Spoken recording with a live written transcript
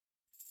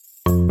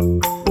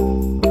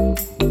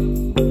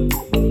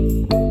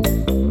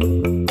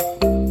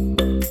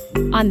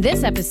on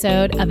this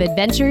episode of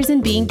Adventures in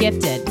Being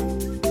Gifted.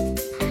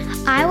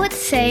 I would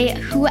say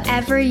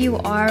whoever you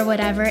are,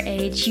 whatever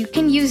age, you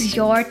can use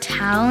your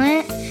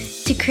talent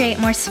to create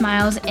more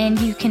smiles and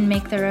you can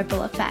make the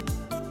ripple effect.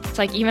 It's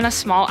like even a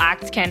small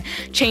act can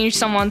change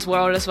someone's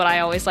world is what I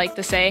always like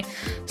to say.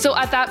 So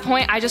at that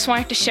point, I just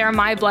wanted to share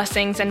my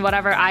blessings and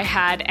whatever I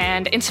had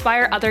and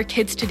inspire other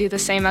kids to do the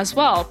same as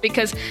well.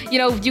 Because,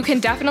 you can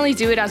definitely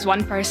do it as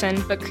one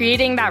person, but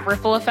creating that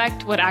ripple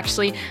effect would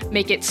actually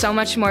make it so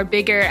much more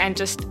bigger and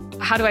just,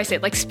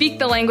 speak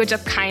the language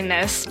of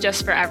kindness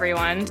just for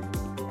everyone.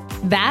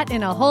 That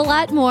and a whole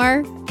lot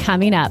more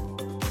coming up.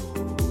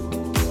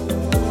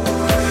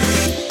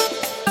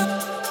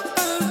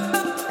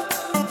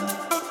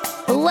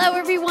 Hello,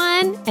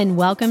 everyone, and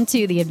welcome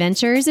to the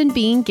Adventures in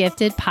Being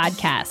Gifted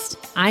podcast.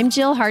 I'm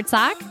Jill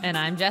Hartsock. And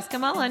I'm Jessica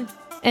Mullen.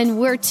 And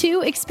we're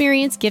two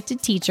experienced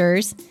gifted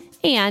teachers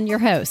and your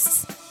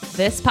hosts.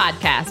 This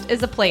podcast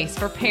is a place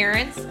for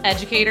parents,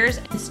 educators,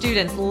 and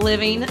students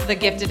living the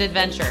gifted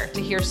adventure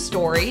to hear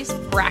stories,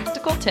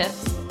 practical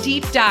tips,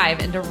 deep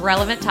dive into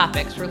relevant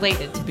topics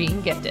related to being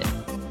gifted.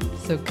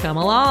 So come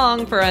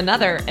along for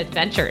another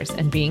Adventures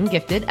in Being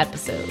Gifted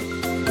episode.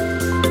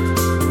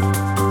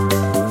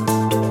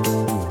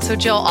 So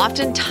Jill,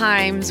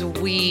 oftentimes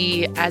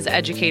we as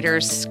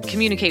educators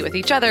communicate with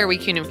each other, we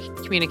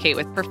communicate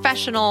with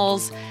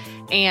professionals,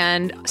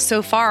 and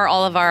so far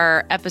all of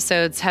our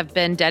episodes have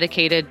been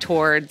dedicated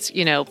towards,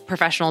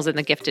 professionals in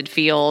the gifted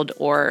field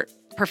or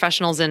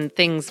professionals in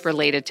things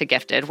related to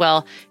gifted.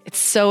 Well, it's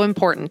so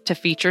important to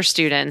feature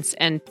students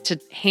and to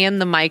hand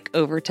the mic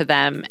over to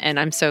them, and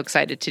I'm so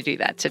excited to do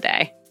that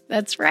today.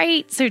 That's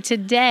right. So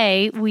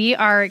today we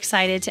are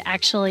excited to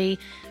actually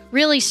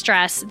really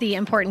stress the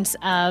importance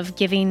of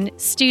giving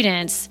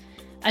students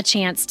a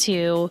chance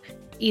to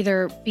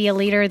either be a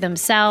leader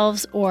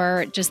themselves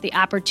or just the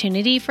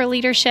opportunity for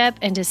leadership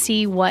and to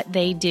see what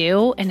they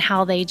do and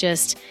how they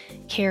just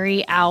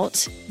carry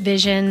out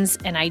visions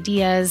and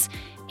ideas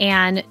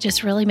and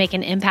just really make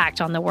an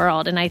impact on the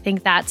world. And I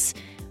think that's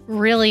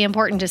really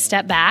important to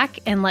step back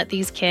and let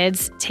these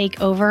kids take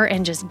over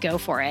and just go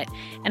for it.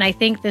 And I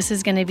think this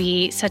is going to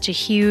be such a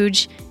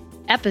huge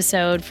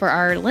episode for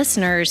our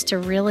listeners to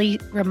really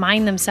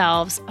remind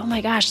themselves, oh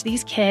my gosh,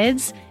 these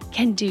kids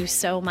can do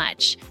so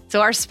much. So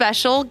our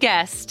special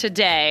guest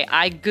today,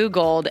 I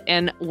Googled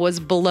and was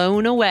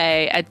blown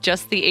away at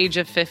just the age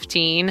of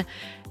 15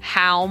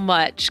 how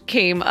much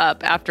came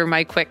up after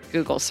my quick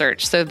Google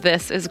search. So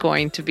this is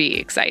going to be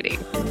exciting.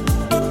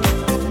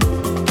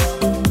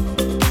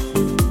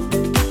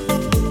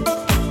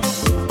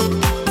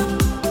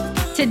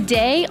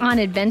 Today on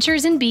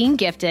Adventures in Being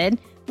Gifted,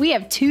 we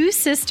have two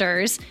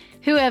sisters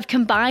who have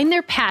combined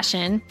their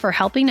passion for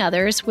helping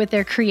others with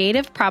their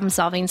creative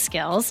problem-solving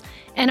skills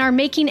and are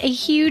making a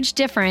huge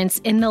difference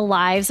in the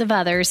lives of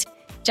others.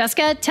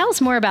 Jessica, tell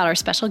us more about our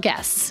special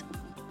guests.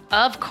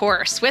 Of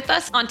course. With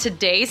us on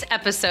today's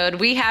episode,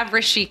 we have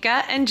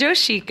Rishika and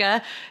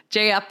Joshika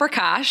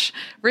Jayaprakash.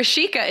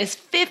 Rishika is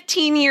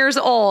 15 years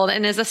old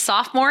and is a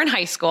sophomore in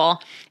high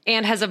school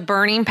and has a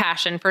burning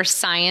passion for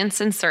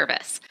science and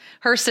service.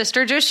 Her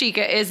sister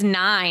Joshika is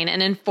 9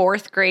 and in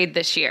 4th grade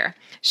this year.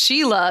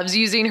 She loves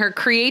using her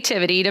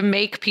creativity to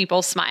make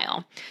people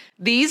smile.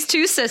 These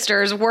two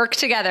sisters work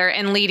together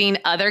in leading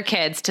other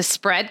kids to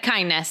spread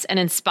kindness and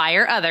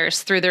inspire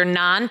others through their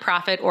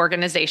nonprofit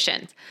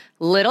organizations,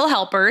 Little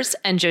Helpers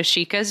and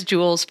Joshika's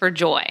Jewels for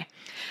Joy.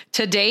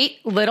 To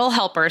date, Little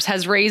Helpers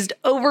has raised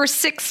over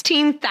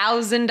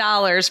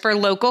 $16,000 for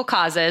local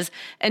causes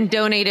and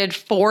donated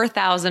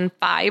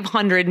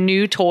 4,500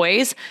 new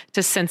toys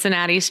to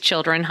Cincinnati's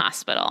Children's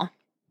Hospital.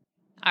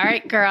 All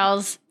right,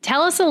 girls,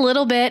 tell us a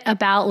little bit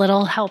about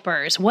Little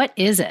Helpers. What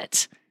is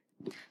it?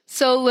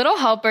 So Little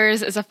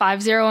Helpers is a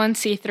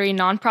 501c3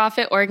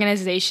 nonprofit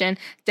organization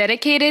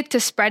dedicated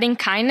to spreading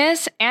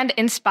kindness and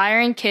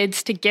inspiring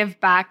kids to give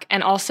back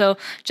and also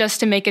just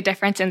to make a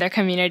difference in their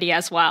community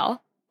as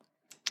well.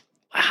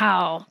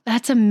 Wow,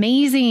 that's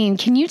amazing.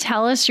 Can you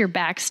tell us your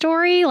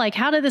backstory? Like,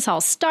 how did this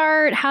all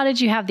start? How did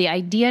you have the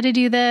idea to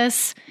do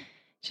this?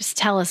 Just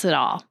tell us it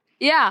all.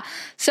 Yeah.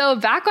 So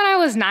back when I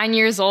was 9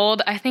 years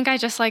old, I think I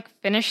just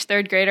finished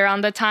 3rd grade around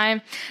the time.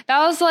 That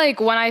was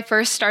when I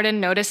first started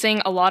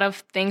noticing a lot of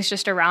things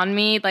just around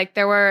me.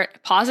 There were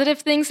positive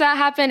things that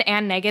happened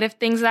and negative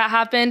things that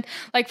happened.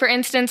 For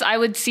instance, I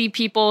would see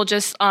people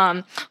just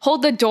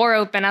hold the door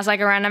open as a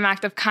random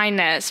act of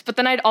kindness. But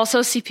then I'd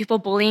also see people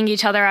bullying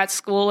each other at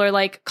school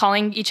or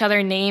calling each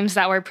other names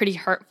that were pretty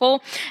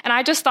hurtful. And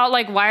I just thought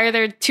why are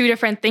there two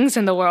different things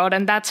in the world?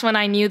 And that's when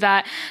I knew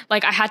that I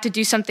had to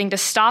do something to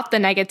stop the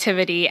negativity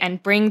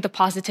and bring the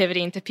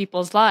positivity into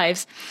people's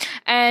lives.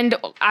 And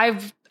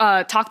I've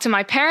talk to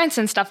my parents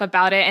and stuff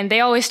about it, and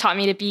they always taught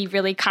me to be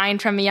really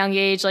kind from a young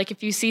age. Like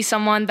if you see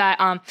someone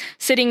that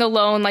sitting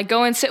alone, like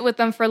go and sit with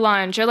them for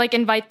lunch, or like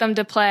invite them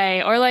to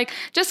play, or like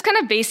just kind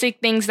of basic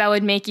things that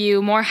would make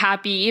you more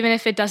happy, even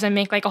if it doesn't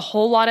make like a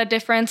whole lot of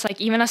difference.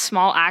 Like even a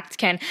small act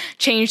can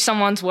change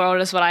someone's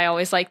world, is what I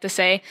always like to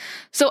say.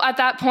 So at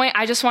that point,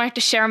 I just wanted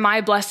to share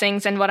my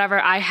blessings and whatever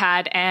I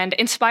had and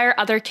inspire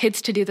other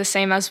kids to do the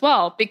same as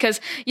well. Because,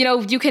 you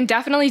know, you can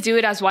definitely do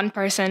it as one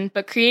person,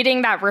 but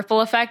creating that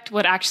ripple effect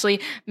would actually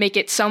make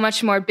it so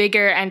much more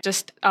bigger and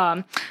just,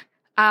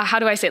 how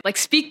do I say it? Like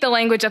speak the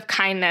language of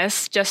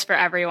kindness just for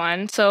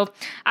everyone. So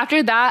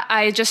after that,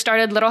 I just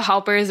started Little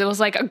Helpers. It was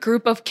like a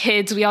group of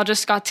kids. We all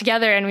just got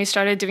together and we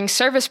started doing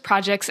service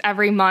projects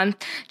every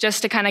month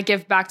just to kind of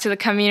give back to the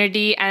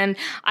community. And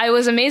I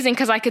was amazing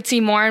because I could see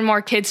more and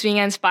more kids being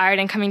inspired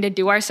and coming to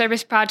do our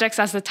service projects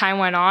as the time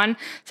went on.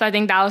 So I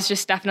think that was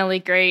just definitely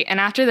great. And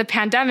after the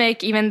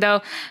pandemic, even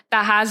though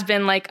that has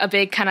been like a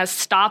big kind of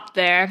stop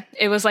there,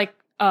 it was like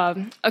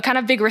a kind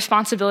of big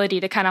responsibility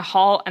to kind of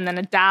halt and then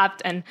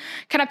adapt and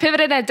kind of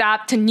pivot and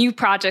adapt to new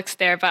projects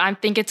there. But I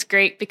think it's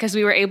great because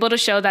we were able to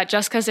show that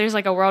just because there's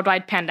like a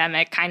worldwide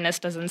pandemic, kindness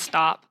doesn't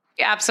stop.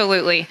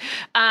 Absolutely.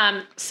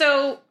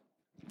 So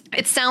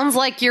it sounds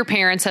like your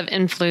parents have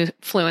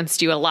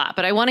influenced you a lot,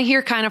 but I want to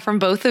hear kind of from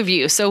both of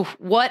you. So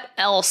what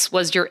else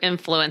was your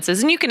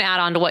influences? And you can add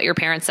on to what your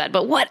parents said,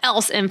 but what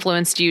else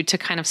influenced you to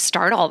kind of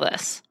start all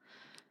this?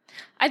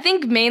 I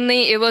think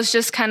mainly it was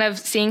just kind of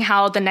seeing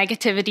how the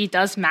negativity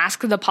does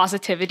mask the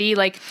positivity.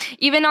 Like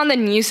even on the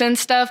news and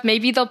stuff,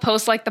 maybe they'll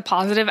post like the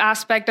positive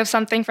aspect of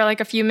something for like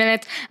a few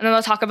minutes, and then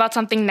they'll talk about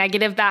something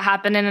negative that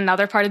happened in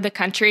another part of the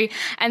country.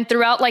 And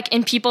throughout, like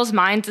in people's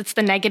minds, it's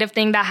the negative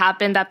thing that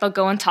happened that they'll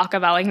go and talk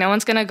about. Like no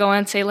one's going to go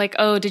and say like,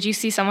 oh, did you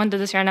see someone did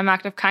this random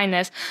act of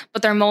kindness?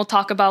 But their will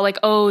talk about like,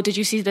 oh, did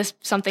you see this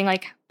something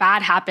like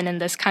bad happen in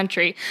this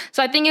country?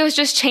 So I think it was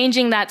just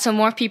changing that so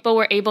more people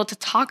were able to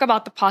talk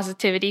about the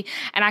positivity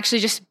and actually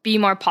just be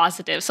more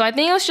positive. So I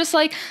think it was just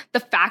like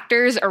the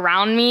factors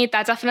around me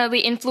that definitely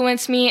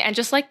influenced me, and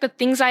just like the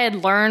things I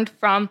had learned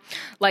from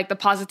like the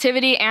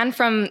positivity and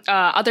from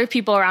other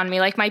people around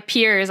me, like my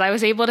peers. I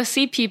was able to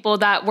see people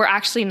that were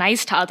actually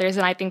nice to others,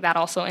 and I think that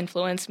also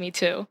influenced me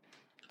too.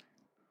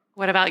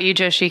 What about you,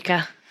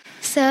 Joshika?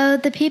 So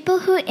the people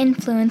who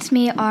influence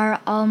me are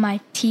all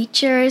my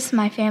teachers,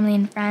 my family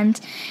and friends,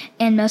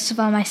 and most of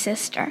all my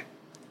sister.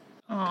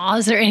 Oh,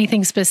 is there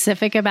anything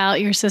specific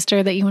about your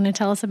sister that you want to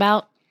tell us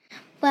about?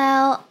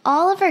 Well,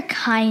 all of her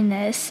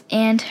kindness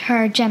and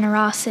her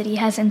generosity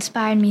has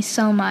inspired me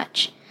so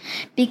much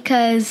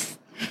because,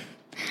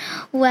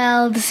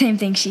 well, the same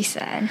thing she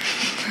said.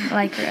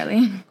 Like,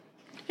 really.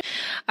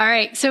 All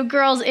right. So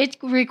girls, it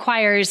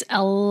requires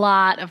a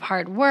lot of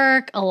hard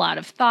work, a lot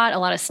of thought, a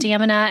lot of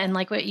stamina. And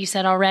like what you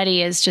said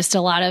already is just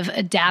a lot of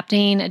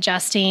adapting,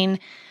 adjusting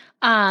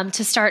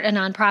to start a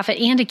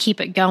nonprofit and to keep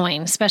it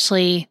going,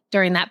 especially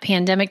during that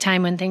pandemic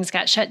time when things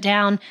got shut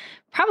down.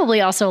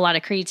 Probably also a lot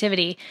of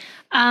creativity.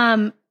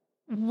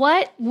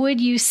 What would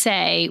you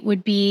say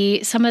would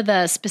be some of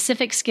the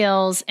specific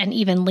skills and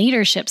even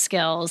leadership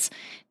skills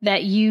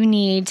that you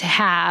need to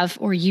have,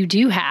 or you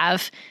do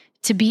have,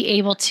 to be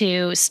able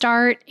to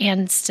start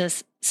and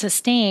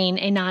sustain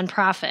a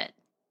nonprofit?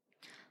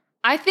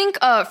 I think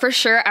for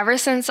sure, ever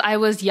since I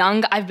was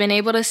young, I've been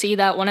able to see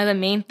that one of the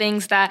main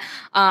things that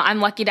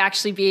I'm lucky to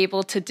actually be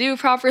able to do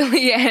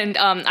properly, and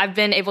I've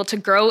been able to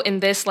grow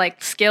in this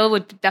like skill,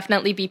 would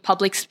definitely be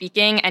public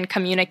speaking and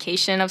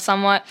communication of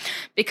somewhat.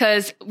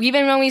 Because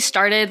even when we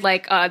started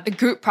like the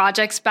group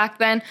projects back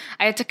then,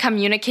 I had to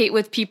communicate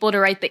with people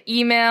to write the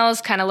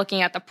emails, kind of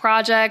looking at the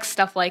projects,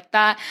 stuff like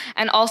that,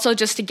 and also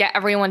just to get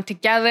everyone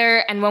together.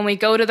 And when we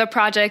go to the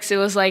projects, it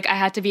was like I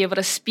had to be able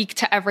to speak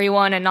to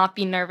everyone and not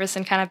be nervous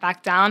and kind of back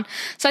down.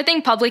 So I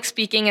think public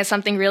speaking is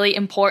something really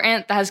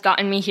important that has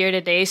gotten me here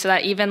today, so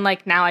that even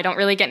like now I don't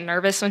really get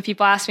nervous when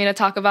people ask me to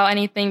talk about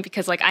anything,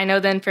 because like I know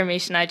the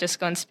information, I just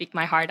go and speak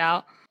my heart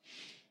out.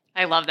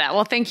 I love that.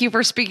 Well, thank you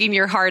for speaking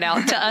your heart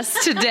out to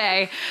us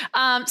today.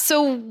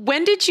 So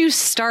when did you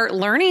start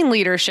learning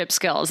leadership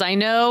skills? I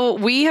know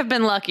we have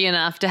been lucky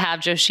enough to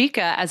have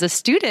Joshika as a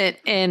student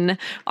in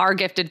our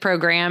gifted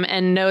program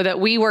and know that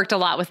we worked a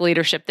lot with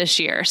leadership this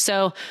year.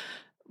 So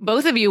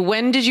both of you,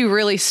 when did you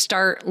really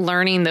start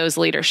learning those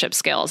leadership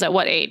skills? At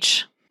what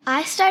age?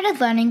 I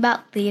started learning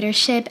about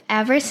leadership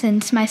ever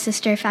since my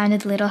sister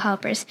founded Little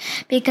Helpers,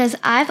 because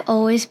I've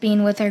always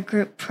been with her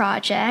group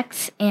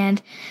projects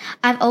and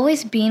I've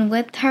always been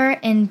with her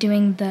in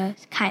doing the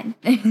kind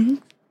things.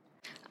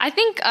 I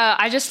think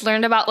I just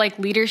learned about like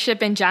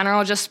leadership in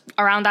general just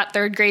around that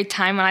third grade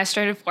time when I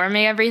started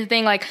forming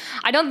everything. Like,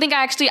 I don't think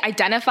I actually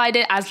identified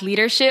it as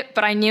leadership,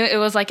 but I knew it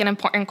was like an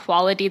important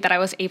quality that I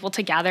was able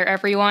to gather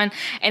everyone.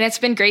 And it's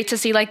been great to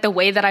see like the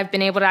way that I've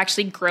been able to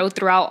actually grow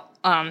throughout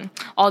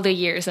all the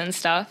years and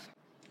stuff.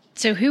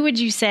 So who would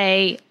you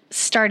say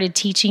started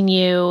teaching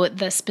you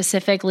the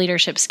specific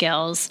leadership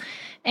skills?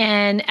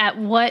 And at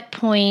what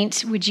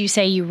point would you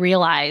say you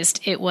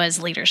realized it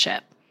was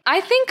leadership?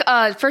 I think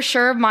for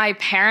sure my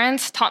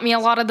parents taught me a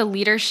lot of the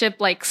leadership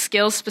like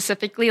skills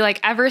specifically. Like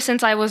ever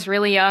since I was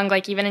really young,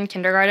 like even in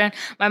kindergarten,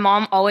 my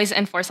mom always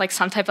enforced like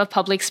some type of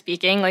public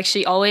speaking. Like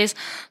she always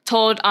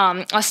told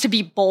us to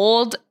be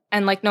bold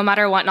and like no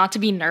matter what, not to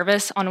be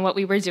nervous on what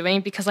we were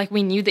doing because like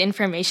we knew the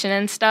information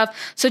and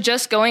stuff. So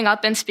just going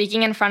up and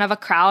speaking in front of a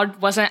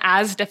crowd wasn't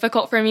as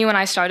difficult for me when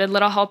I started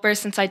Little Helpers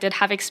since I did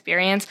have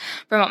experience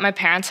from what my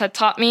parents had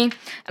taught me.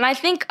 And I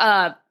think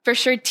for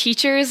sure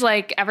teachers,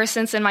 like ever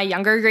since in my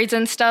younger grades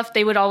and stuff,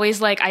 they would always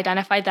like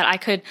identify that I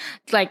could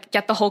like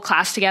get the whole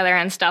class together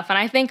and stuff. And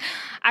I think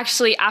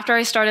actually after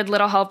I started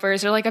Little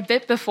Helpers, or like a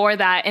bit before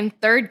that in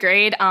third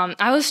grade,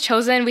 I was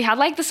chosen. We had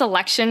like this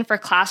election for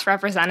class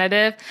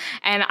representative,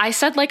 and I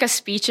said like a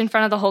speech in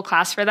front of the whole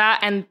class for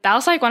that. And that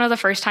was like one of the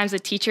first times the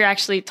teacher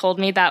actually told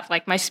me that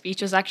like my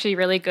speech was actually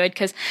really good,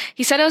 because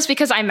he said it was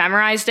because I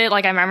memorized it.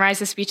 Like I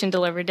memorized the speech and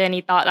delivered it, and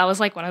he thought that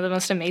was like one of the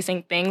most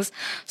amazing things.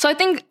 So I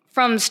think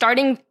from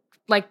starting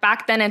like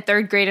back then in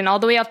third grade and all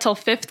the way up till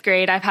fifth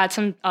grade, I've had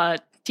some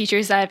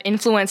teachers that have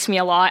influenced me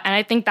a lot. And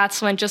I think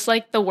that's when just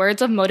like the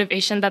words of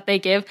motivation that they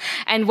give,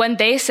 and when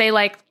they say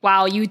like,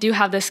 wow, you do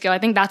have this skill, I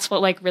think that's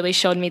what like really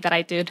showed me that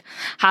I did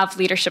have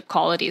leadership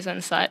qualities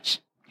and such.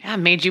 Yeah,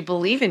 made you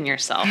believe in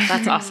yourself.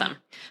 That's awesome.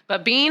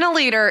 But being a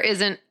leader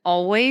isn't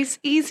always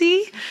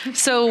easy.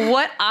 So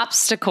what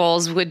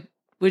obstacles would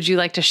you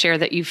like to share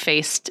that you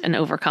faced and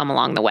overcome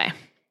along the way?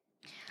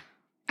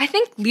 I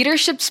think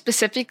leadership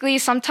specifically,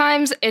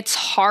 sometimes it's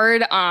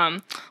hard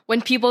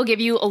when people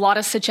give you a lot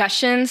of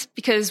suggestions,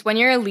 because when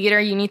you're a leader,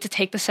 you need to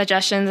take the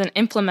suggestions and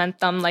implement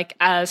them like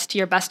as to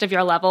your best of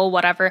your level,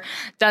 whatever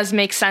does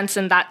make sense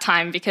in that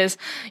time. Because,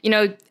 you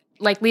know,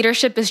 like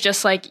leadership is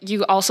just like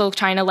you also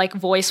trying to like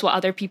voice what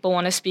other people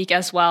want to speak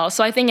as well.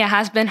 So I think it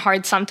has been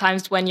hard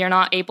sometimes when you're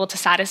not able to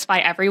satisfy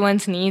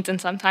everyone's needs, and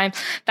sometimes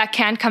that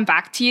can come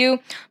back to you.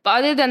 But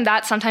other than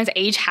that, sometimes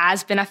age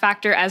has been a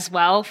factor as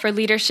well for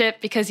leadership,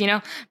 because, you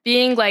know,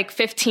 being like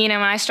 15 and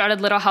when I started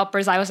Little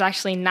Helpers, I was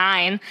actually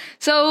 9.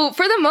 So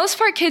for the most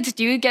part, kids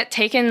do get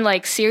taken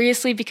like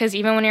seriously, because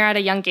even when you're at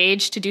a young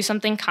age, to do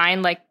something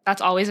kind, like that's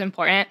always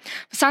important.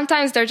 But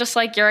sometimes they're just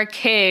like, you're a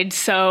kid.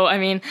 So, I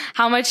mean,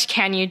 how much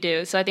can you do?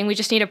 So I think we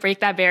just need to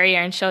break that barrier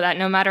and show that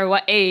no matter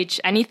what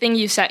age, anything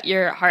you set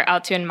your heart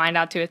out to and mind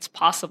out to, it's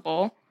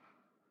possible.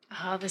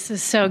 Oh, this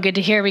is so good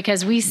to hear,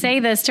 because we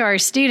say this to our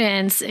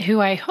students who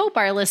I hope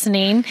are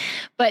listening,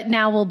 but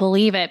now will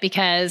believe it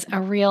because a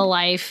real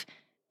life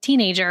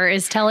teenager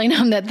is telling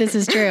them that this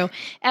is true.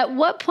 At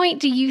what point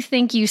do you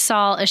think you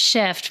saw a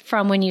shift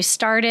from when you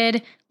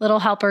started Little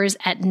Helpers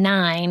at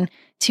 9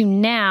 to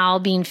now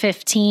being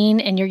 15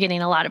 and you're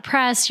getting a lot of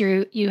press,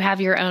 you have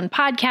your own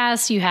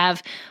podcast, you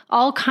have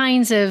all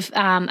kinds of,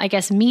 I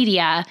guess,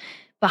 media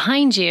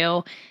behind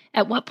you.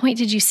 At what point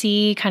did you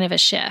see kind of a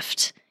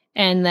shift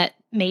and that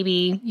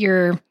maybe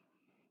you're,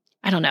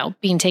 I don't know,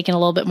 being taken a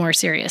little bit more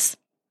serious?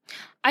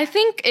 I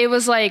think it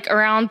was like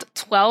around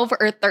 12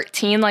 or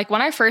 13. Like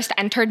when I first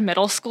entered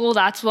middle school,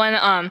 that's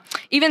when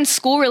even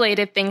school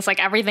related things,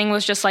 like everything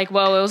was just like,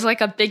 whoa, it was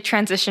like a big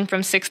transition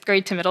from 6th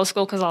grade to middle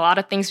school, because a lot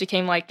of things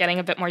became like getting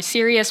a bit more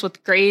serious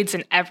with grades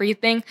and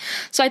everything.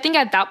 So I think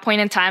at that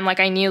point in time,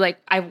 like I knew like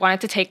I wanted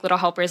to take Little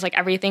Helpers, like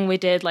everything we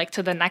did like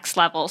to the next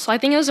level. So I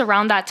think it was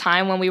around that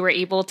time when we were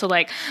able to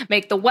like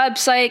make the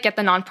website, get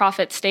the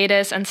nonprofit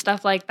status and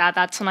stuff like that.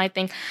 That's when I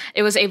think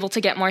it was able to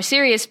get more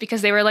serious,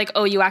 because they were like,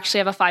 oh, you actually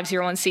have a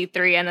 501c3,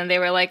 and then they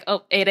were like,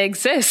 oh, it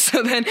exists.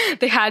 So then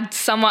they had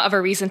somewhat of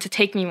a reason to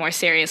take me more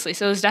seriously.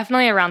 So it was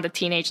definitely around the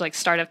teenage, like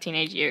start of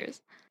teenage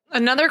years.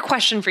 Another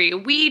question for you.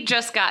 We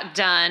just got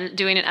done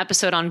doing an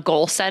episode on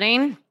goal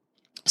setting.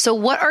 So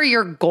what are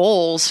your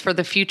goals for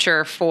the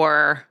future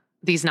for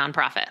these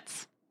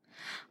nonprofits?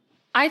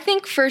 I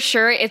think for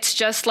sure it's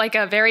just like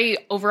a very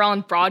overall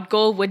and broad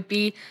goal would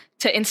be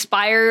to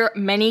inspire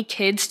many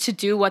kids to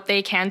do what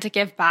they can to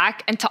give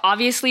back and to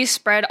obviously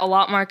spread a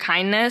lot more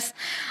kindness.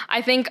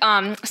 I think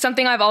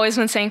something I've always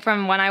been saying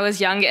from when I was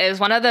young is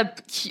one of the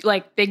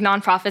like big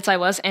nonprofits I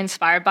was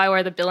inspired by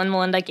were the Bill and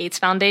Melinda Gates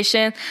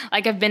Foundation.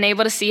 Like I've been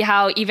able to see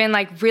how even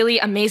like really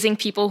amazing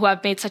people who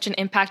have made such an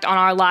impact on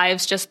our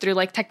lives just through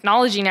like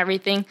technology and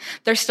everything,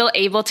 they're still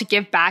able to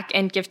give back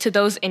and give to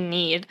those in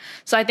need.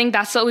 So I think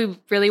that's what we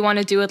really want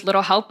to do with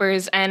Little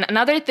Helpers. And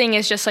another thing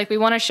is just like we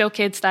want to show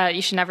kids that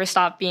you should never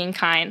stop being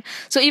kind.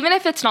 So even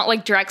if it's not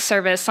like direct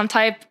service,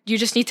 sometimes you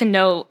just need to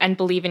know and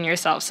believe in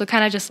yourself. So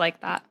kind of just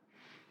like that.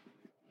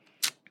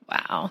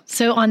 Wow.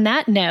 So on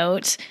that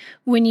note,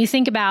 when you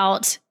think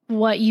about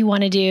what you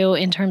want to do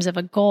in terms of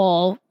a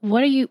goal,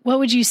 what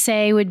would you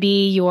say would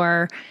be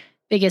your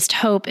biggest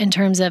hope in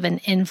terms of an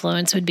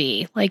influence would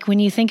be? Like when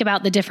you think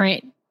about the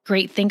different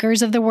great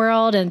thinkers of the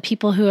world and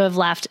people who have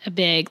left a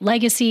big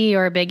legacy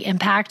or a big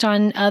impact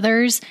on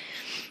others,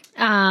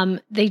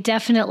 they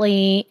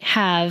definitely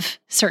have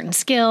certain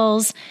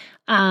skills.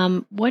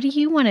 What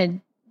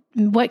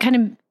kind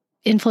of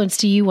influence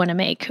do you want to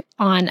make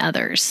on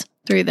others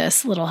through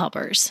this Little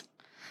Helpers?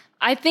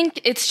 I think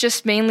it's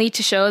just mainly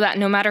to show that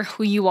no matter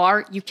who you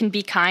are, you can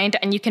be kind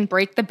and you can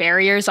break the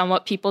barriers on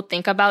what people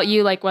think about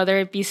you, like whether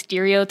it be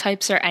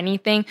stereotypes or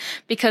anything,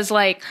 because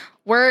like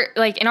we're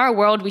like in our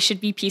world, we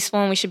should be peaceful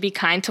and we should be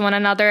kind to one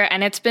another.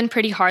 And it's been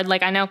pretty hard.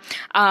 Like I know,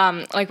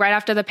 like right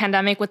after the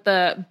pandemic with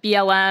the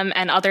BLM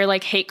and other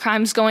like hate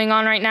crimes going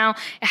on right now,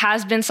 it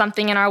has been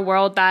something in our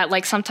world that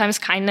like sometimes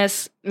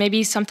kindness,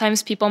 maybe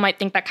sometimes people might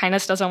think that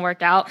kindness doesn't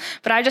work out.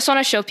 But I just want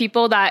to show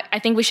people that I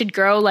think we should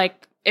grow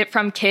like it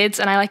from kids.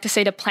 And I like to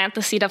say to plant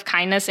the seed of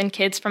kindness in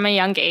kids from a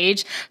young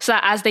age so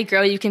that as they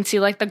grow, you can see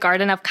like the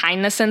garden of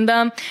kindness in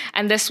them.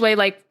 And this way,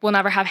 like we'll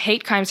never have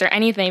hate crimes or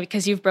anything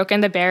because you've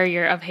broken the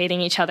barrier of hating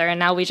each other. And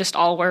now we just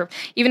all were,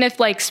 even if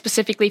like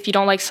specifically, if you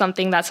don't like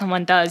something that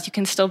someone does, you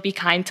can still be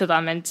kind to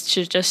them and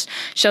should just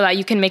show that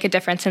you can make a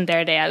difference in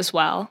their day as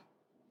well.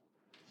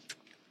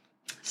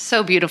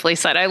 So beautifully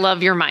said. I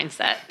love your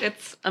mindset.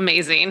 It's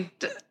amazing.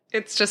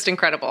 It's just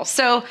incredible.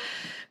 So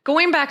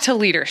going back to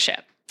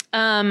leadership,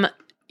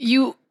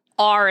 you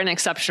are an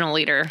exceptional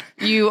leader.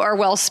 You are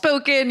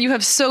well-spoken. You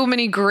have so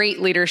many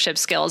great leadership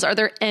skills. Are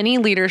there any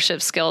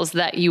leadership skills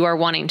that you are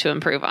wanting to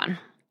improve on?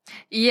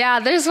 Yeah,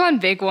 there's one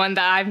big one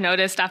that I've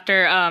noticed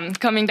after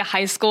coming to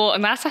high school,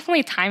 and that's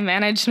definitely time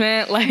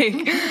management. Like,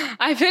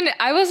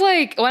 I was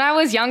like, when I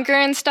was younger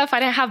and stuff, I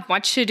didn't have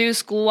much to do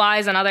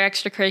school-wise and other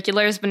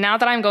extracurriculars, but now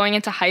that I'm going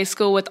into high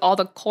school with all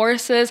the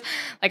courses,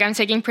 like I'm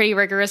taking pretty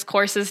rigorous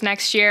courses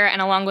next year,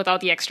 and along with all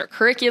the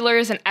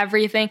extracurriculars and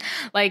everything,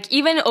 like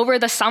even over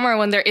the summer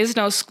when there is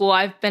no school,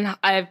 I've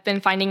been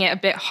finding it a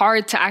bit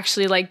hard to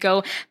actually like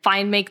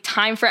make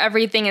time for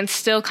everything and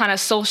still kind of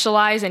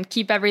socialize and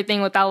keep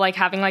everything without like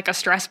having like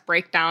a stress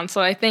breakdown.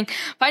 So I think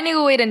finding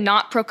a way to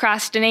not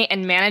procrastinate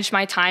and manage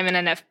my time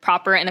in a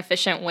proper and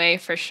efficient way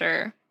for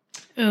sure.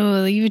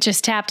 Oh, you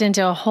just tapped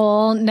into a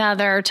whole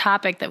nother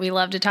topic that we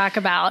love to talk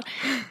about.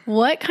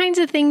 What kinds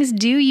of things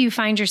do you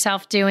find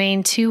yourself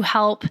doing to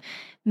help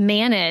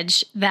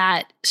manage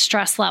that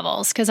stress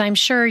levels? Because I'm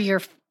sure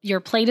your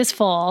plate is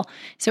full.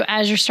 So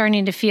as you're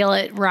starting to feel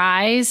it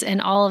rise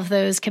and all of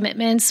those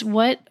commitments,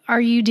 what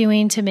are you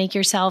doing to make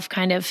yourself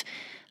kind of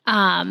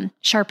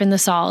sharpen the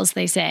saw, as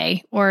they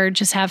say, or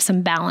just have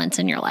some balance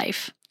in your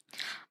life?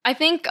 I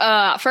think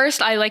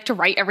first I like to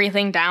write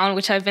everything down,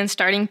 which I've been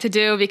starting to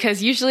do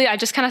because usually I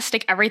just kind of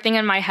stick everything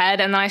in my head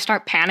and then I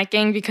start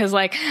panicking because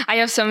like I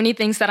have so many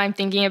things that I'm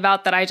thinking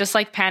about that I just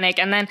like panic.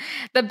 And then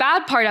the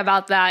bad part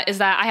about that is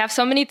that I have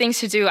so many things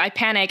to do. I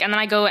panic and then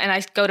I go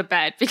to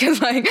bed because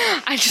like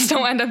I just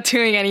don't end up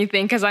doing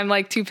anything because I'm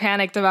like too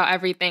panicked about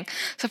everything.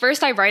 So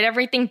first I write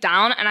everything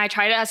down and I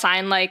try to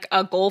assign like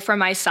a goal for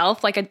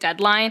myself, like a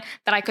deadline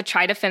that I could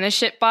try to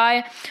finish it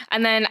by.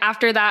 And then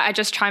after that, I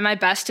just try my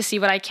best to see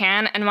what I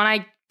can. And when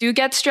I do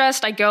get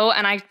stressed, I go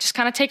and I just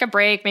kind of take a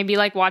break, maybe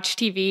like watch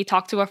TV,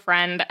 talk to a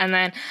friend. And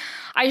then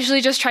I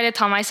usually just try to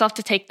tell myself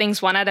to take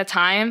things one at a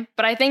time.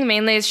 But I think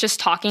mainly it's just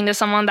talking to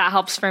someone that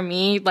helps for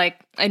me. Like,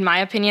 in my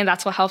opinion,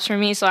 that's what helps for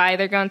me. So I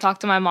either go and talk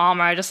to my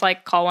mom or I just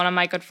like call one of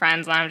my good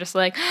friends and I'm just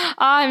like,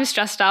 I'm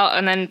stressed out.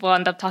 And then we'll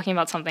end up talking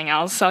about something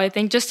else. So I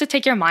think just to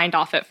take your mind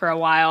off it for a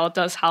while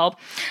does help.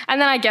 And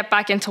then I get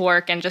back into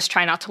work and just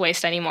try not to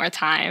waste any more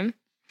time.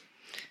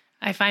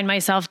 I find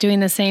myself doing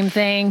the same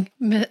thing.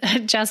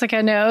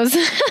 Jessica knows.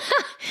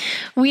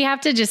 We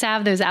have to just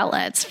have those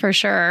outlets for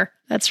sure.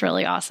 That's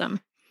really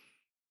awesome.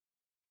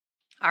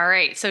 All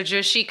right. So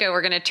Joshika,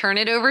 we're going to turn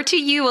it over to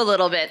you a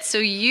little bit. So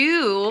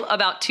you,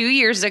 about 2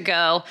 years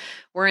ago,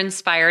 were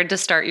inspired to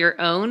start your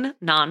own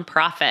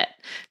nonprofit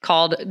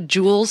called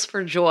Jewels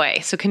for Joy.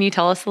 So can you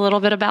tell us a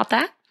little bit about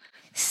that?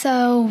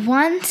 So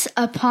once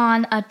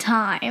upon a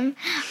time,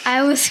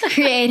 I was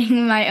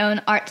creating my own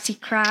artsy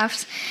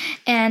crafts,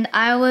 and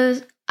I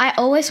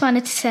always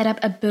wanted to set up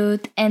a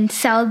booth and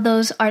sell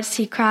those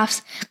artsy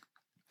crafts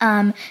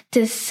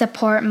to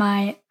support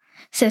my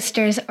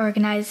sister's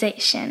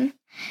organization.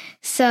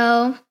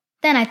 So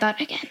then I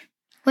thought again,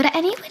 would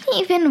anyone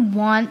even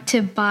want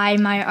to buy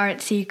my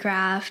artsy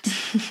craft?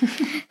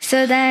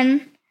 So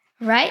then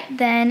right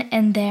then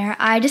and there,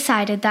 I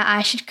decided that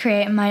I should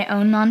create my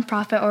own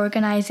nonprofit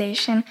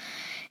organization,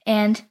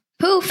 and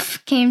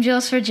poof, came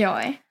Jewels for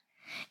Joy.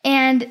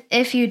 And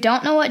if you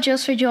don't know what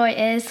Jewels for Joy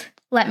is,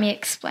 let me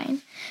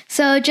explain.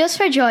 So Jewels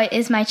for Joy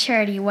is my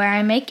charity where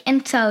I make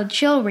and sell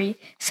jewelry,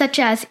 such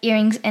as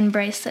earrings and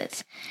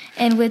bracelets.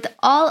 And with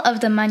all of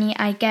the money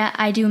I get,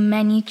 I do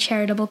many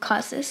charitable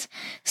causes.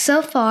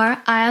 So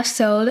far, I have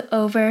sold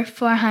over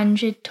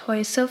 400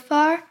 toys so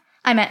far.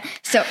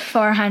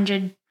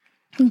 400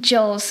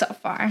 jewels so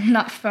far,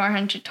 not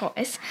 400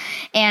 toys.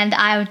 And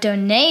I've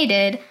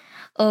donated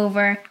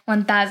over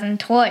 1,000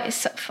 toys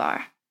so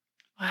far.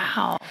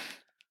 Wow.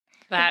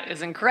 That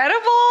is incredible.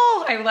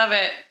 I love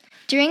it.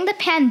 During the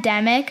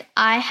pandemic,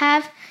 I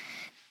have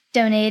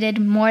donated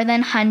more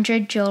than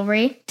 100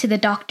 jewelry to the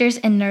doctors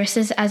and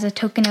nurses as a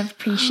token of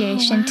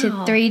appreciation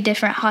to 3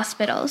 different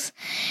hospitals.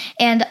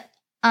 And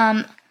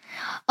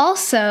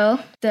also,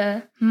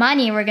 the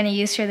money we're going to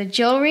use for the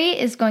jewelry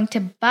is going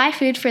to buy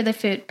food for the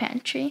food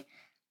pantry.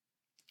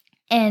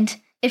 And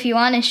If you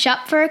want to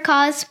shop for a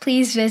cause,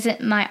 please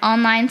visit my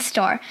online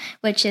store,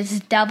 which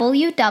is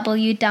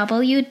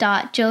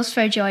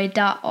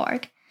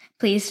www.juilesforjoy.org.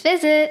 Please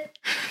visit.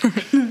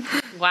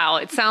 Wow,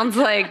 it sounds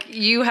like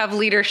you have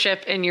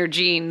leadership in your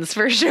genes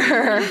for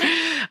sure.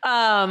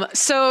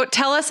 So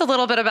tell us a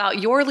little bit about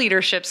your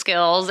leadership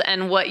skills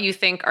and what you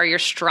think are your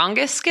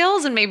strongest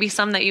skills and maybe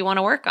some that you want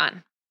to work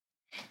on.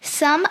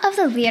 Some of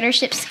the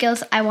leadership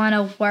skills I want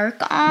to work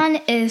on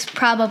is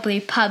probably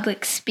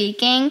public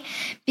speaking,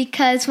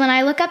 because when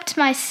I look up to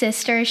my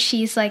sister,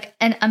 she's like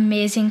an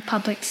amazing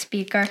public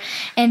speaker.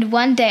 And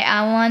one day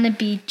I want to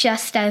be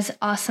just as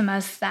awesome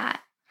as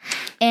that.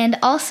 And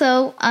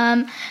also,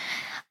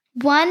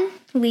 one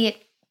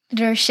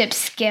leadership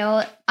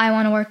skill I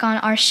want to work on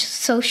are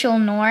social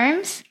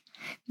norms,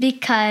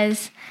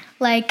 because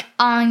like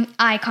on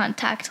eye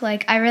contact,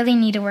 like I really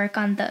need to work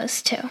on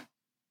those too.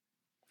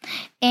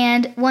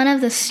 And one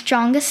of the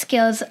strongest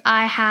skills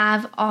I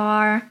have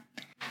are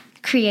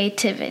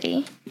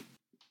creativity.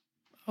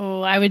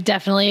 Oh, I would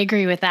definitely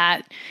agree with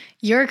that.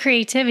 Your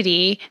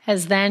creativity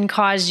has then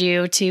caused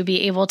you to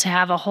be able to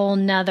have a whole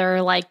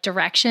nother like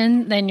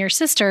direction than your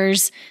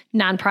sister's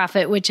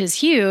nonprofit, which is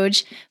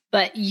huge.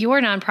 But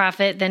your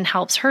nonprofit then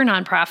helps her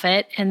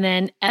nonprofit, and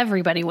then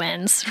everybody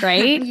wins,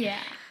 right? Yeah.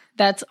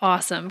 That's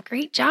awesome.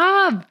 Great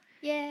job.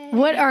 Yay.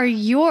 What are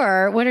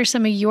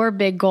some of your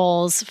big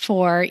goals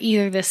for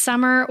either this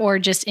summer or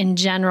just in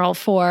general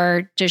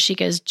for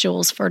Joshika's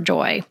Juiles for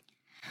Joy?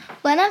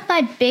 One of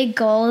my big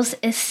goals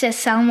is to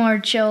sell more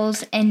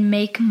jewels and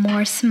make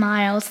more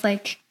smiles,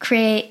 like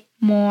create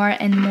more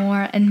and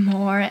more and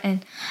more,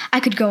 and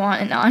I could go on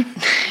and on.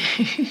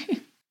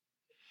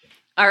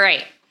 All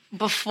right.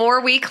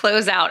 Before we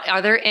close out,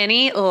 are there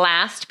any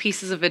last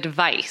pieces of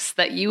advice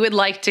that you would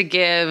like to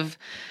give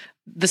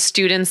the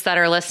students that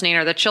are listening,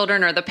 or the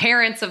children or the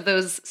parents of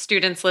those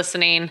students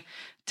listening,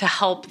 to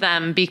help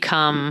them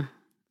become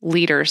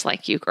leaders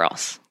like you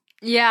girls?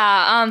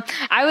 Yeah,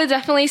 I would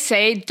definitely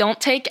say don't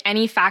take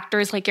any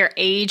factors like your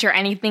age or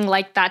anything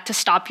like that to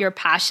stop your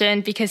passion,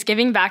 because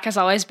giving back has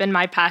always been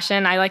my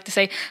passion. I like to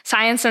say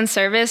science and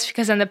service,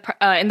 because in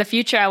the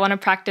future I want to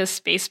practice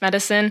space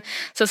medicine.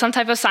 So some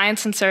type of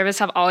science and service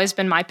have always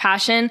been my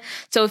passion.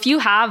 So if you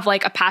have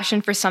like a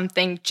passion for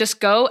something,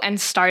 just go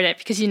and start it,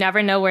 because you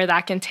never know where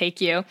that can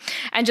take you.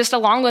 And just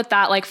along with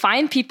that, like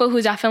find people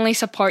who definitely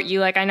support you.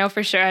 Like I know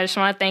for sure, I just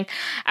want to thank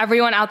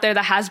everyone out there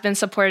that has been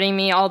supporting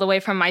me all the way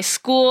from my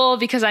school,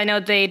 because I know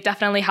they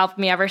definitely helped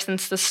me ever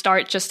since the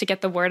start just to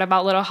get the word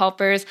about Little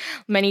Helpers.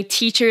 Many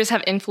teachers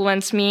have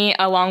influenced me,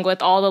 along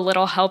with all the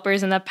Little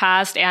Helpers in the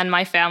past, and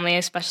my family,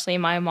 especially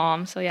my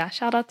mom. So yeah,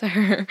 shout out to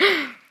her.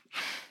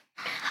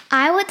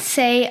 I would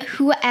say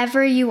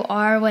whoever you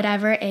are,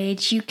 whatever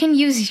age, you can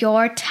use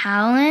your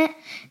talent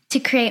to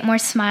create more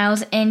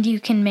smiles, and you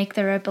can make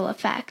the ripple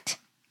effect.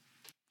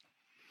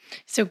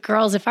 So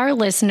girls, if our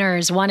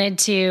listeners wanted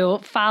to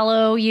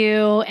follow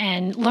you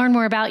and learn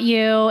more about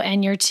you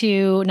and your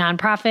two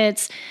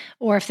nonprofits,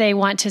 or if they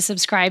want to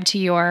subscribe to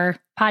your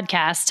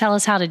podcast, tell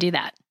us how to do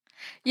that.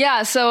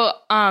 Yeah, so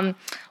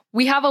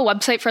we have a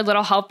website for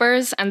Little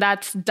Helpers, and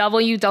that's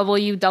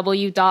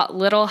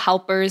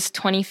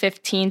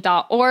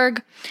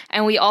www.littlehelpers2015.org.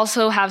 And we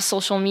also have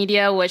social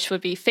media, which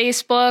would be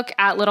Facebook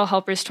at Little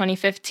Helpers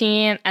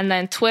 2015, and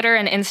then Twitter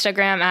and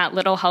Instagram at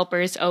Little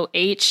Helpers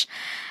OH.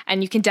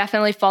 And you can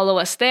definitely follow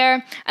us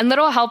there. And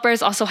Little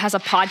Helpers also has a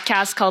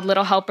podcast called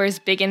Little Helpers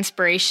Big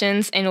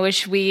Inspirations, in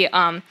which we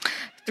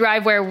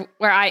thrive, where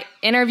I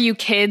interview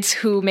kids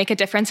who make a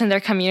difference in their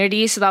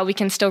community, so that we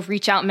can still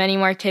reach out many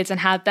more kids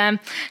and have them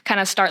kind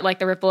of start like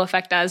the ripple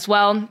effect as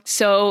well.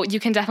 So you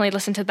can definitely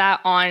listen to that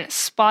on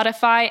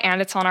Spotify,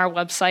 and it's on our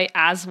website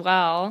as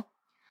well.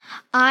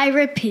 I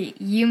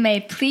repeat, you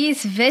may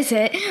please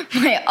visit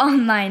my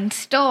online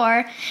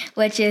store,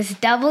 which is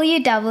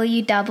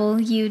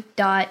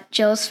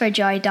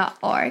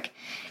www.juilesforjoy.org.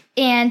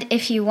 And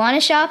if you want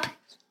to shop,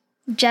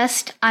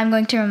 I'm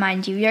going to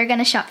remind you, you're going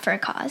to shop for a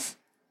cause.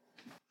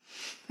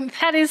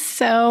 That is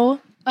so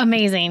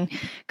amazing.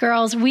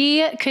 Girls,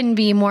 we couldn't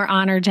be more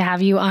honored to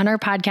have you on our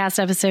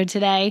podcast episode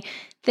today.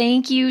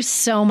 Thank you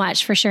so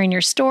much for sharing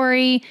your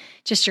story,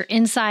 just your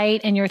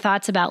insight and your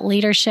thoughts about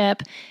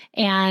leadership,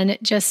 and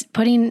just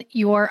putting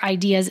your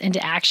ideas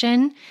into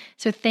action.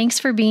 So thanks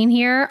for being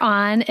here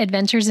on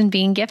Adventures in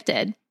Being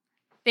Gifted.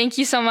 Thank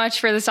you so much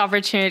for this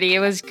opportunity. It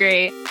was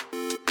great.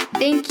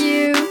 Thank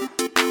you.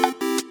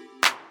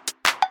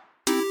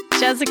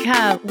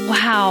 Jessica,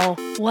 wow,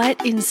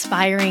 what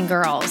inspiring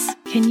girls.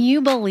 Can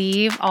you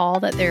believe all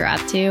that they're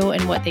up to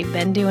and what they've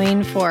been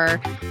doing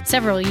for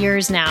several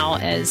years now,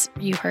 as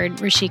you heard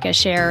Roshika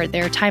share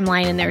their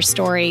timeline and their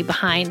story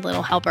behind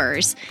Little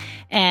Helpers.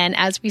 And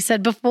as we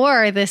said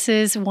before, this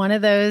is one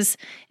of those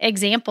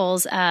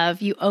examples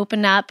of you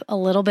open up a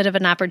little bit of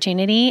an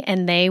opportunity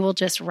and they will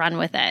just run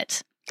with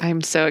it.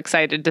 I'm so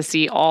excited to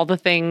see all the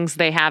things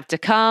they have to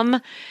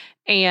come.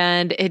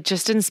 And it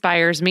just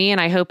inspires me,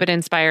 and I hope it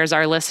inspires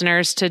our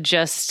listeners to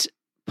just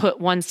put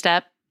one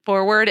step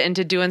forward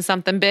into doing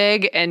something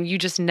big, and you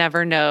just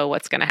never know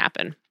what's going to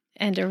happen.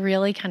 and to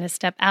really kind of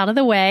step out of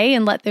the way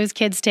and let those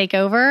kids take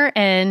over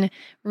and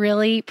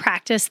really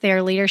practice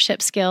their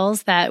leadership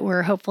skills that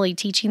we're hopefully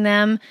teaching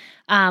them,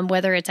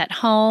 whether it's at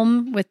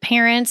home with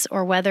parents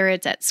or whether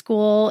it's at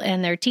school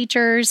and their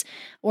teachers,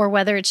 or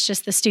whether it's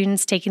just the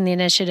students taking the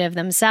initiative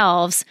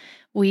themselves.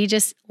 We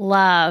just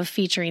love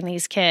featuring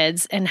these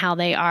kids and how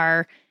they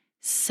are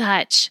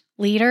such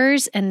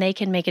leaders and they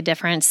can make a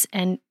difference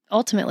and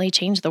ultimately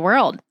change the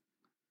world.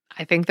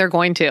 I think they're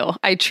going to.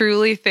 I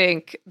truly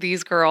think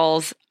these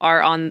girls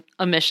are on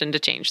a mission to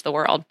change the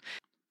world.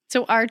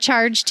 So our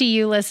charge to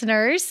you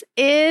listeners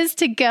is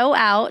to go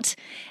out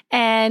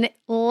and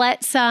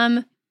let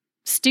some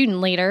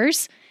student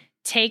leaders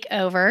take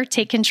over,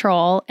 take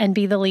control, and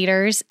be the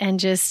leaders and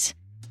just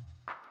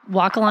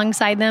walk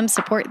alongside them,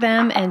 support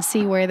them, and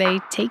see where they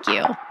take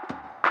you.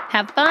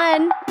 Have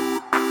fun.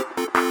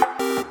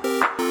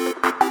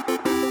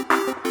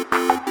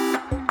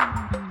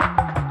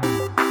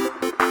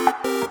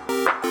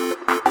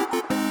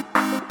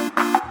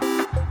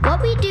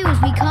 What we do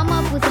is we come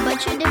up with a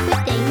bunch of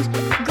different things,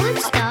 good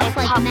stuff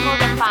like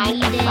math,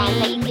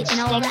 reading,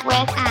 and all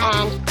that,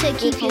 and to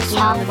keep you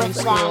strong with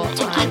them and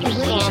to keep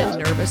you so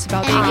nervous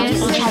about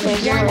each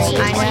other's words.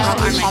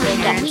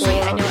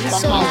 I know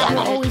So that will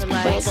always be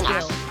better than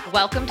us.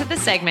 Welcome to the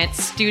segment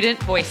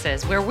Student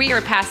Voices, where we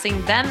are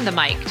passing them the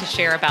mic to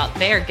share about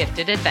their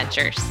gifted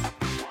adventures.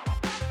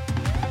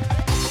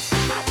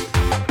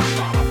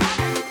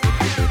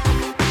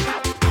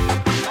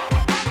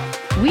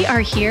 We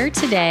are here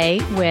today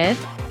with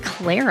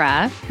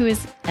Clara, who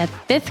is a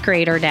 5th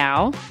grader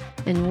now,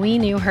 and we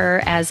knew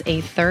her as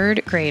a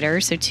 3rd grader,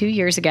 so 2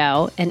 years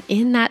ago. And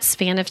in that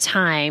span of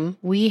time,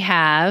 we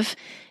have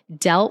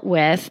dealt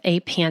with a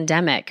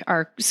pandemic.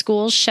 Our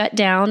schools shut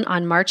down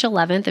on March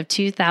 11th of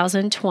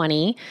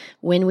 2020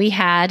 when we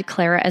had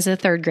Clara as a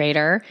 3rd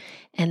grader.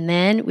 And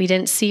then we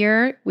didn't see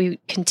her. We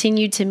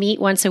continued to meet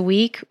once a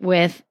week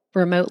with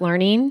remote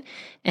learning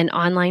and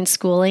online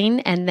schooling.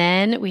 And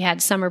then we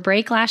had summer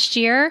break last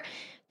year.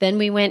 Then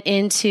we went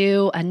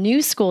into a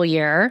new school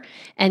year,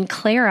 and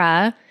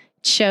Clara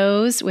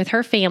chose with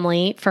her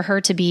family for her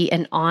to be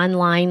an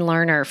online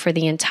learner for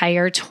the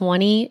entire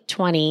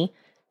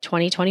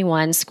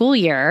 2020-2021 school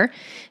year.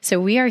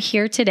 So we are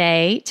here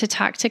today to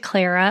talk to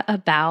Clara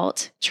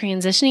about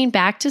transitioning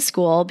back to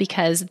school,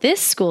 because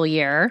this school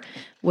year,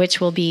 which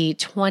will be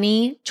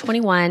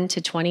 2021 to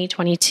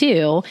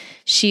 2022,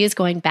 she is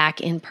going back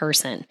in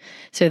person.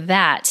 So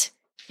that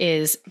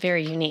is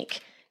very unique.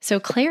 So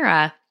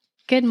Clara,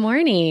 good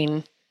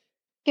morning.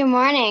 Good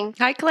morning.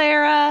 Hi,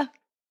 Clara.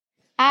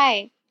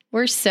 Hi.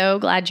 We're so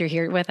glad you're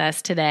here with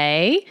us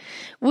today.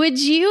 Would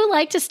you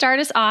like to start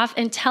us off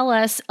and tell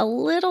us a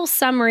little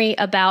summary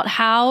about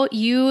how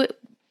you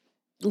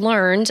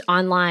learned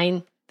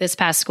online this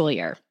past school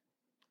year?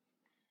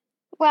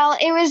 Well,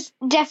 it was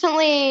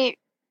definitely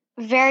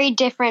very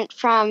different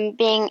from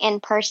being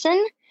in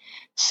person.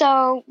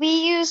 So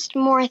we used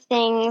more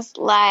things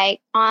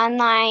like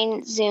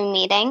online Zoom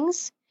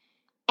meetings,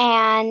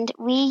 and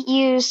we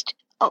used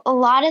a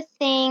lot of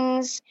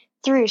things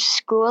through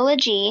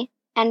Schoology,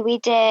 and we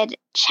did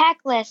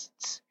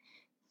checklists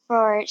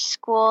for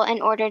school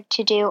in order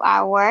to do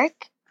our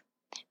work,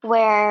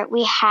 where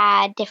we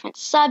had different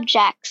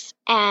subjects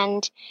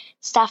and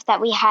stuff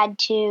that we had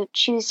to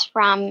choose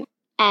from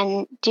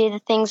and do the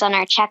things on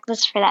our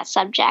checklist for that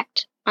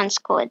subject on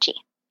Schoology.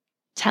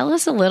 Tell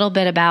us a little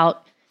bit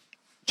about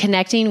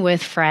connecting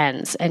with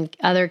friends and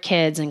other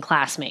kids and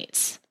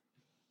classmates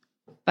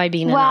by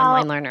being an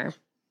online learner.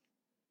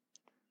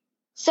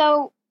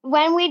 So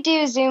when we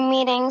do Zoom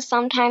meetings,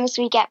 sometimes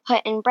we get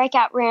put in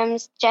breakout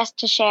rooms just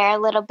to share a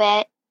little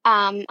bit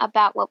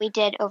about what we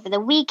did over the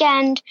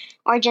weekend,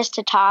 or just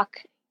to talk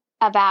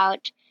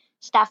about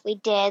stuff we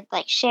did,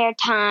 like share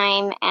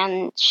time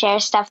and share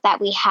stuff that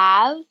we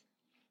have.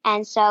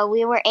 And so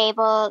we were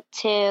able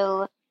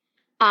to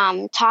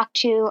talk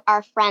to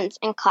our friends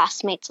and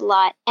classmates a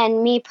lot.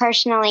 And me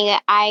personally,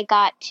 I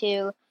got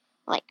to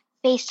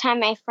FaceTime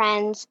my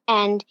friends,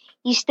 and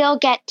you still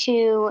get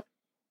to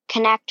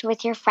connect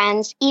with your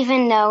friends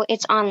even though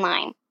it's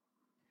online.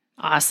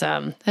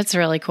 Awesome. That's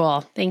really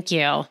cool. Thank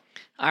you. All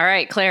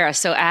right, Clara.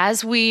 So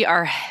as we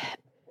are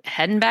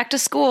heading back to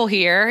school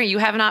here, you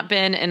have not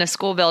been in a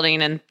school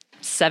building in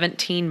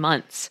 17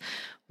 months.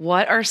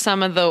 What are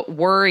some of the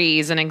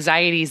worries and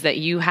anxieties that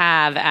you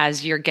have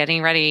as you're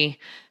getting ready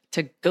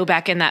to go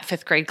back in that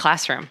 5th grade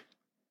classroom?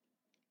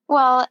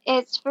 Well,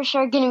 it's for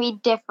sure going to be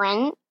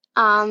different.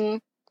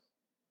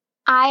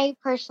 I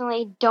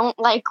personally don't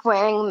like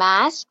wearing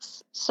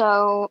masks,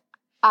 so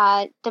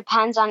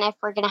depends on if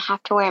we're going to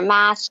have to wear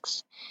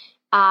masks.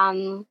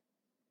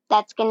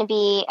 That's going to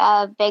be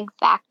a big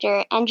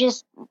factor, and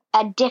just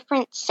a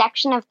different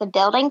section of the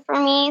building for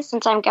me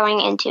since I'm going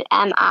into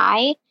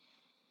MI.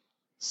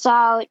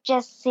 So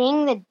just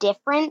seeing the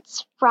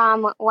difference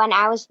from when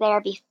I was there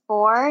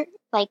before,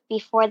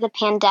 before the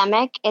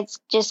pandemic, it's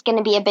just going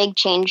to be a big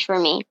change for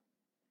me.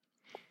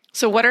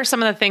 So what are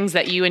some of the things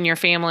that you and your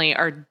family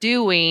are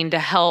doing to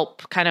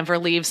help kind of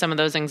relieve some of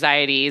those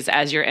anxieties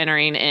as you're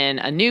entering in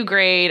a new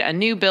grade, a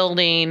new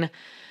building,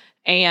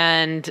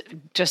 and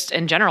just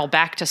in general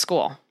back to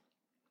school?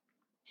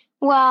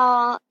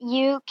 Well,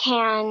 you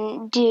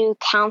can do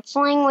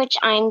counseling, which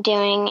I'm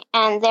doing,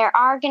 and there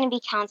are going to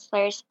be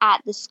counselors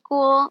at the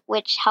school,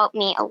 which help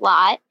me a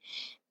lot.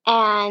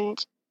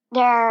 And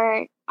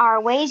there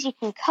are ways you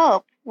can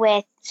cope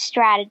with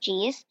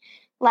strategies.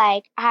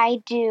 Like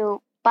I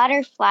do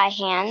butterfly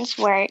hands,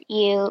 where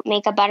you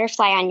make a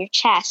butterfly on your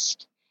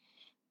chest,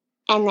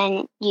 and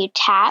then you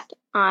tap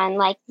on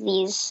like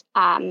these,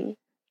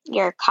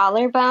 your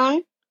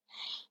collarbone.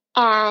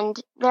 And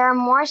there are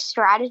more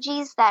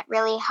strategies that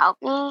really help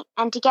me.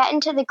 And to get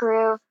into the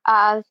groove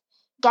of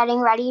getting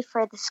ready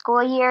for the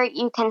school year,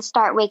 you can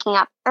start waking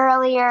up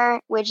earlier,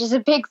 which is a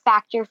big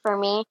factor for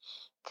me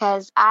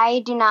because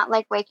I do not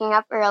like waking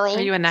up early.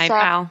 Are you a night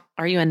owl?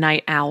 Are you a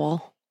night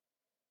owl?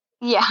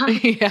 Yeah.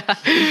 Yeah.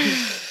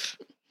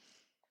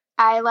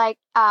 I like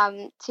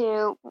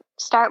to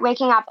start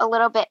waking up a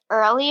little bit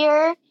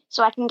earlier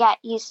so I can get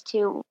used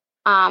to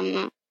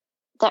the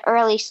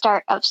early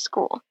start of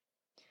school.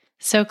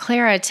 So,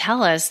 Clara,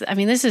 tell us, I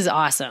mean, this is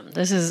awesome.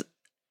 This is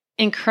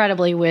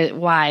incredibly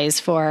wise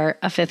for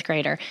a fifth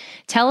grader.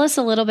 Tell us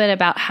a little bit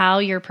about how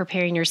you're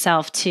preparing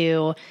yourself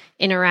to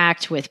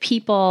interact with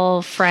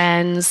people,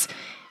 friends,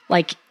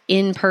 like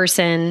in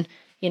person,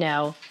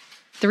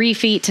 3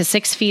 feet to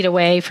 6 feet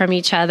away from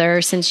each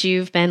other, since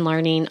you've been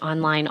learning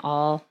online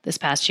all this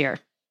past year.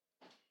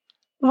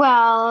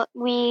 Well,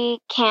 we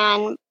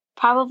can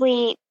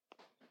probably,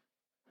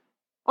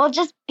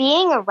 just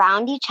being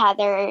around each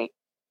other,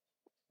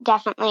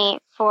 definitely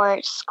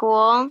for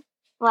school.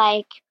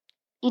 Like,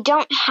 you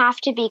don't have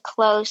to be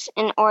close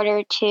in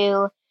order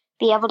to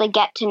be able to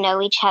get to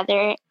know each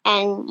other,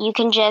 and you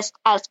can just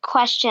ask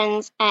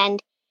questions,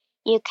 and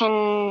you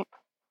can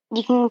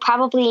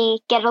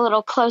probably get a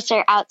little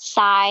closer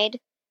outside,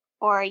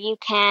 or you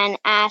can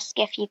ask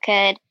if you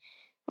could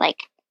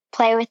like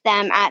play with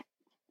them at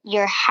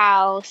your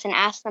house and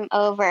ask them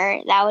over.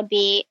 That would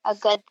be a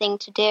good thing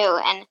to do.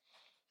 And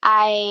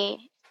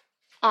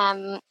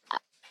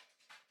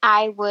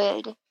I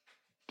would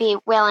be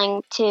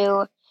willing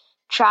to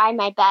try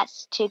my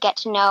best to get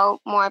to know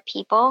more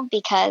people,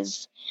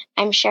 because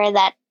I'm sure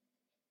that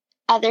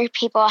other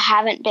people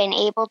haven't been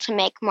able to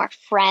make more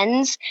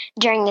friends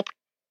during the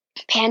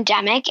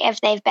pandemic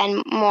if they've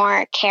been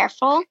more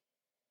careful.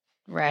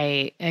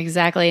 Right,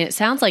 exactly. It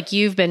sounds like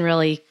you've been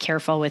really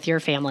careful with your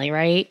family,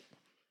 right?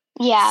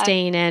 Yeah.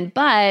 Staying in.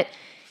 But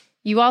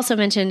you also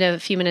mentioned a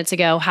few minutes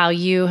ago how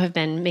you have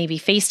been maybe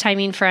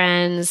FaceTiming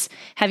friends.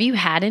 Have you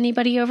had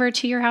anybody over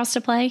to your house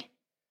to play?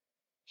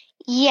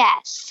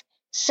 Yes.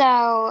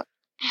 So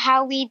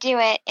how we do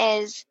it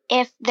is,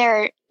 if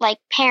they're like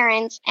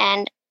parents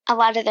and a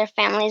lot of their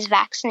families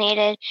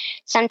vaccinated,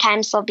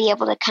 sometimes they'll be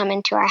able to come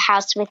into our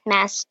house with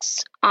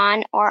masks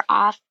on or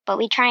off, but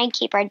we try and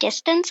keep our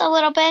distance a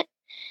little bit.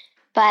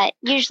 But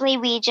usually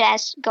we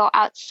just go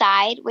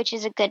outside, which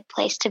is a good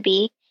place to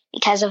be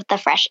because of the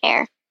fresh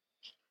air.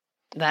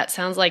 That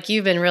sounds like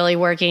you've been really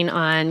working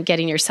on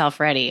getting yourself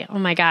ready. Oh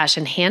my gosh,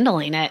 and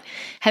handling it.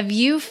 Have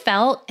you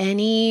felt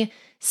any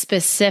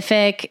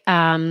specific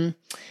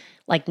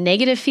like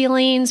negative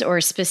feelings,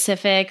 or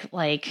specific,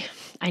 like,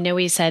 I know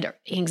we said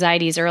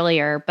anxieties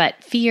earlier,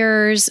 but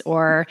fears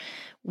or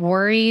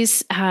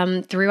worries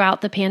throughout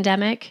the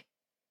pandemic?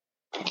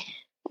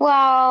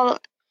 Well,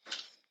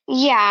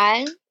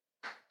 yeah.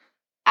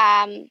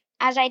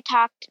 As I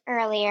talked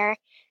earlier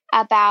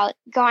about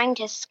going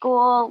to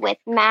school with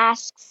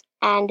masks,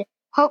 and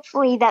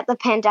hopefully that the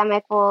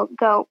pandemic will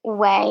go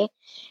away,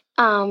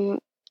 one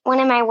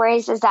of my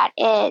worries is that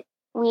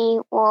we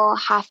will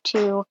have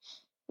to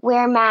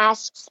wear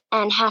masks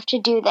and have to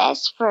do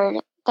this for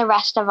the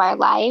rest of our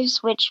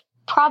lives, which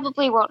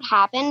probably won't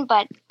happen,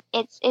 but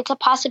it's a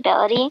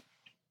possibility.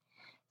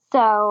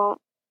 So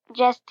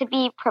just to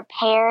be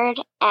prepared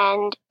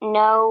and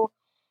know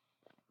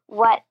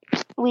what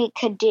we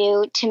could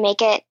do to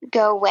make it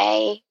go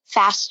away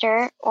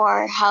faster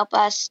or help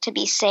us to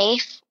be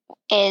safe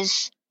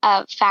is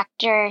a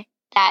factor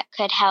that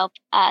could help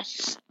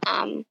us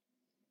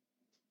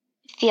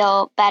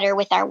feel better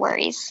with our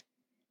worries.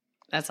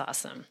 That's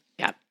awesome.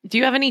 Yeah. Do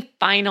you have any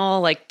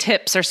final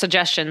tips or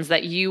suggestions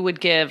that you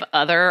would give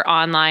other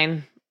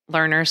online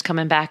learners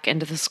coming back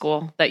into the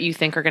school that you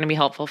think are going to be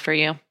helpful for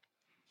you?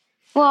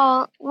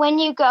 Well, when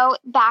you go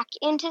back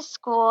into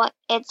school,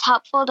 it's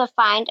helpful to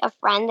find a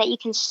friend that you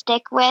can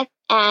stick with,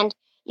 and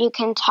you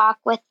can talk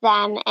with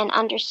them and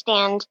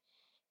understand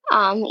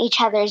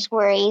each other's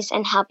worries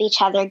and help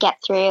each other get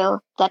through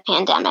the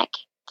pandemic,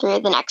 through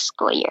the next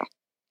school year.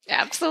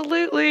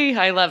 Absolutely.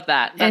 I love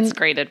that. That's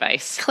great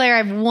advice. Claire,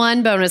 I have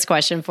one bonus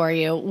question for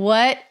you.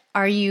 What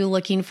are you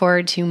looking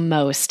forward to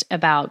most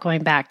about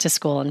going back to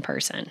school in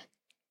person?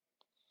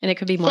 And it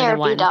could be more than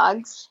one. Therapy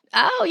dogs.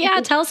 Oh,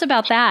 yeah. Tell us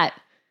about that.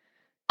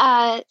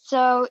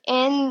 So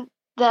in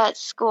the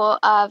school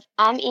of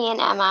ME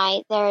and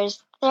MI,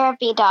 there's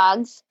therapy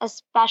dogs,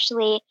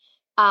 especially,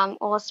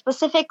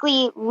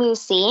 specifically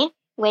Lucy,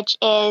 which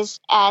is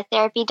a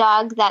therapy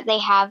dog that they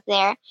have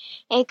there.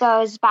 It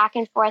goes back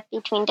and forth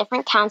between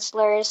different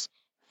counselors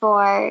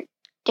for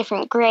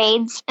different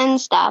grades and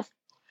stuff.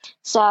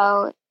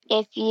 So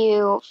if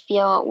you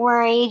feel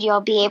worried,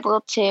 you'll be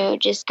able to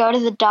just go to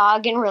the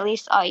dog and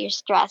release all your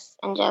stress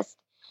and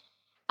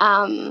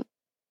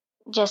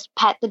just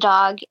pet the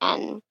dog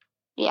and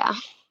yeah.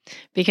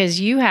 Because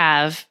you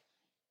have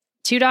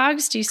 2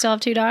 dogs. Do you still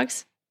have 2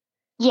 dogs?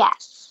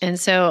 Yes. And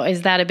so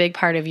is that a big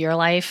part of your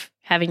life,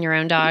 having your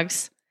own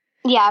dogs?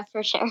 Yeah,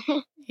 for sure.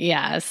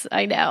 Yes,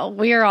 I know.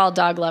 We are all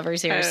dog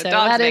lovers here. So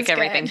dogs that make is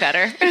everything good.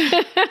 better.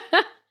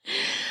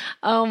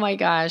 Oh my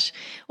gosh.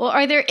 Well,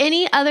 are there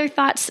any other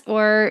thoughts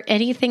or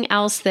anything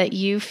else that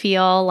you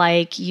feel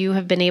like you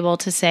have been able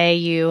to say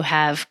you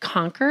have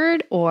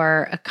conquered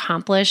or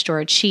accomplished or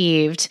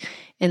achieved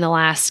in the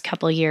last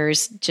couple of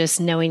years, just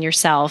knowing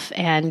yourself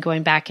and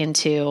going back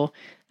into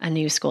a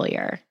new school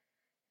year?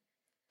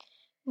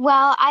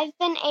 Well, I've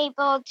been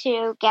able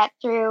to get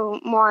through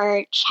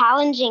more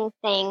challenging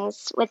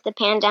things with the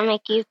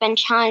pandemic. You've been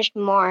challenged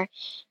more,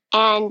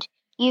 and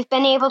you've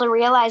been able to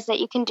realize that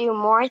you can do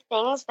more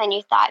things than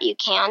you thought you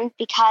can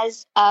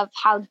because of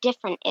how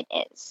different it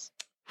is.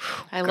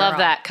 I love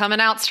that.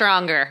 Coming out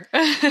stronger.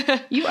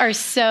 You are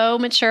so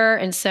mature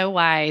and so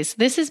wise.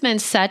 This has been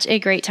such a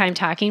great time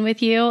talking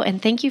with you.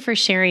 And thank you for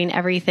sharing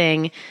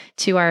everything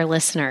to our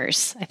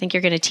listeners. I think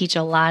you're going to teach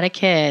a lot of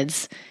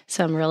kids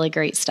some really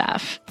great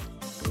stuff.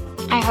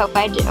 I hope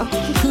I do.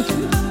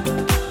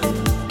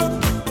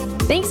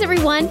 Thanks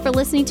everyone for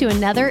listening to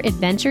another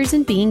Adventures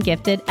in Being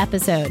Gifted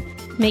episode.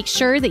 Make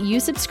sure that you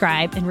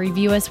subscribe and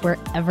review us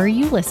wherever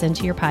you listen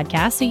to your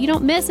podcast so you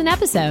don't miss an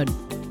episode.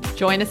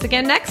 Join us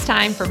again next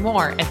time for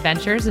more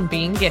Adventures in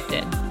Being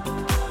Gifted.